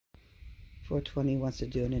420 wants to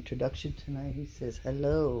do an introduction tonight. He says,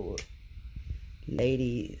 hello,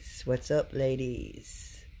 ladies. What's up,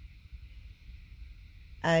 ladies?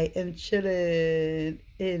 I am chilling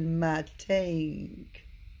in my tank.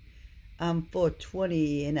 I'm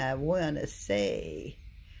 420 and I want to say,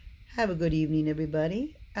 have a good evening,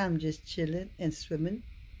 everybody. I'm just chilling and swimming.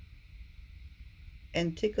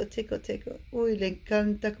 And tickle, tickle, tickle. Uy, le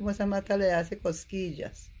encanta cómo esa mata le hace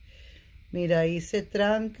cosquillas. Mira, ahí se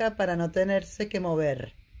tranca para no tenerse que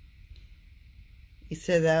mover. Y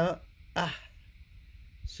se da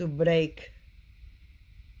su break.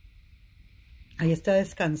 Ahí está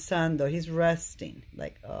descansando. He's resting.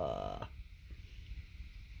 Like,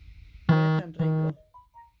 tan rico.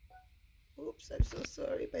 Oops, I'm so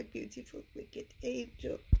sorry, my beautiful wicked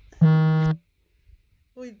angel. Oh,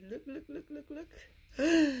 look, look, look, look, look.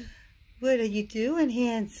 What are you doing,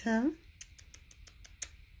 handsome?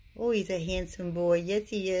 Oh, he's a handsome boy. Yes,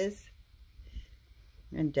 he is.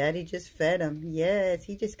 And Daddy just fed him. Yes,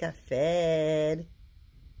 he just got fed.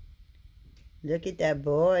 Look at that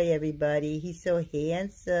boy, everybody. He's so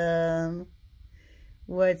handsome.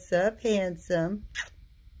 What's up, handsome?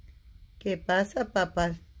 ¿Qué pasa,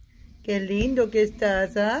 papá? Qué lindo que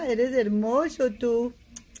estás, ¿ah? Eres hermoso tú.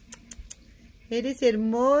 Eres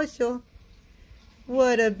hermoso.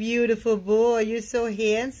 What a beautiful boy. You're so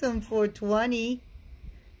handsome, 420.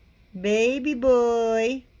 Baby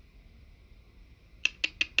boy.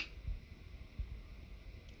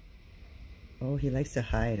 Oh, he likes to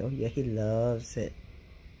hide. Oh, yeah, he loves it.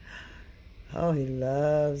 Oh, he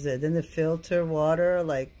loves it. Then the filter water,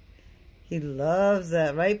 like, he loves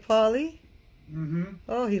that. Right, Polly? Mm-hmm.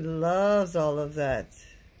 Oh, he loves all of that.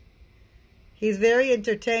 He's very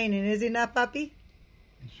entertaining, is he not, Papi?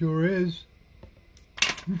 It sure is.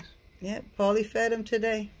 Yeah, Polly fed him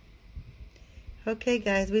today. Okay,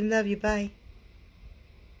 guys, we love you. Bye.